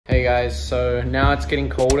Okay guys, so now it's getting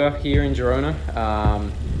colder here in Girona.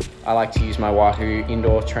 I like to use my Wahoo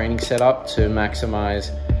indoor training setup to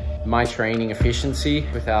maximize my training efficiency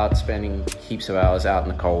without spending heaps of hours out in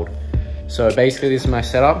the cold. So basically this is my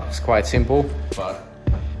setup. It's quite simple, but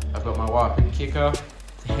I've got my Wahoo kicker,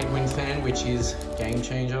 the headwind fan, which is game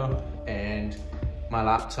changer, and my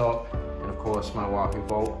laptop, and of course my Wahoo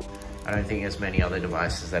Bolt. I don't think there's many other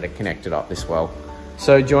devices that are connected up this well.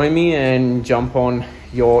 So join me and jump on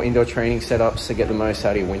your indoor training setups to get the most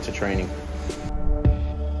out of your winter training.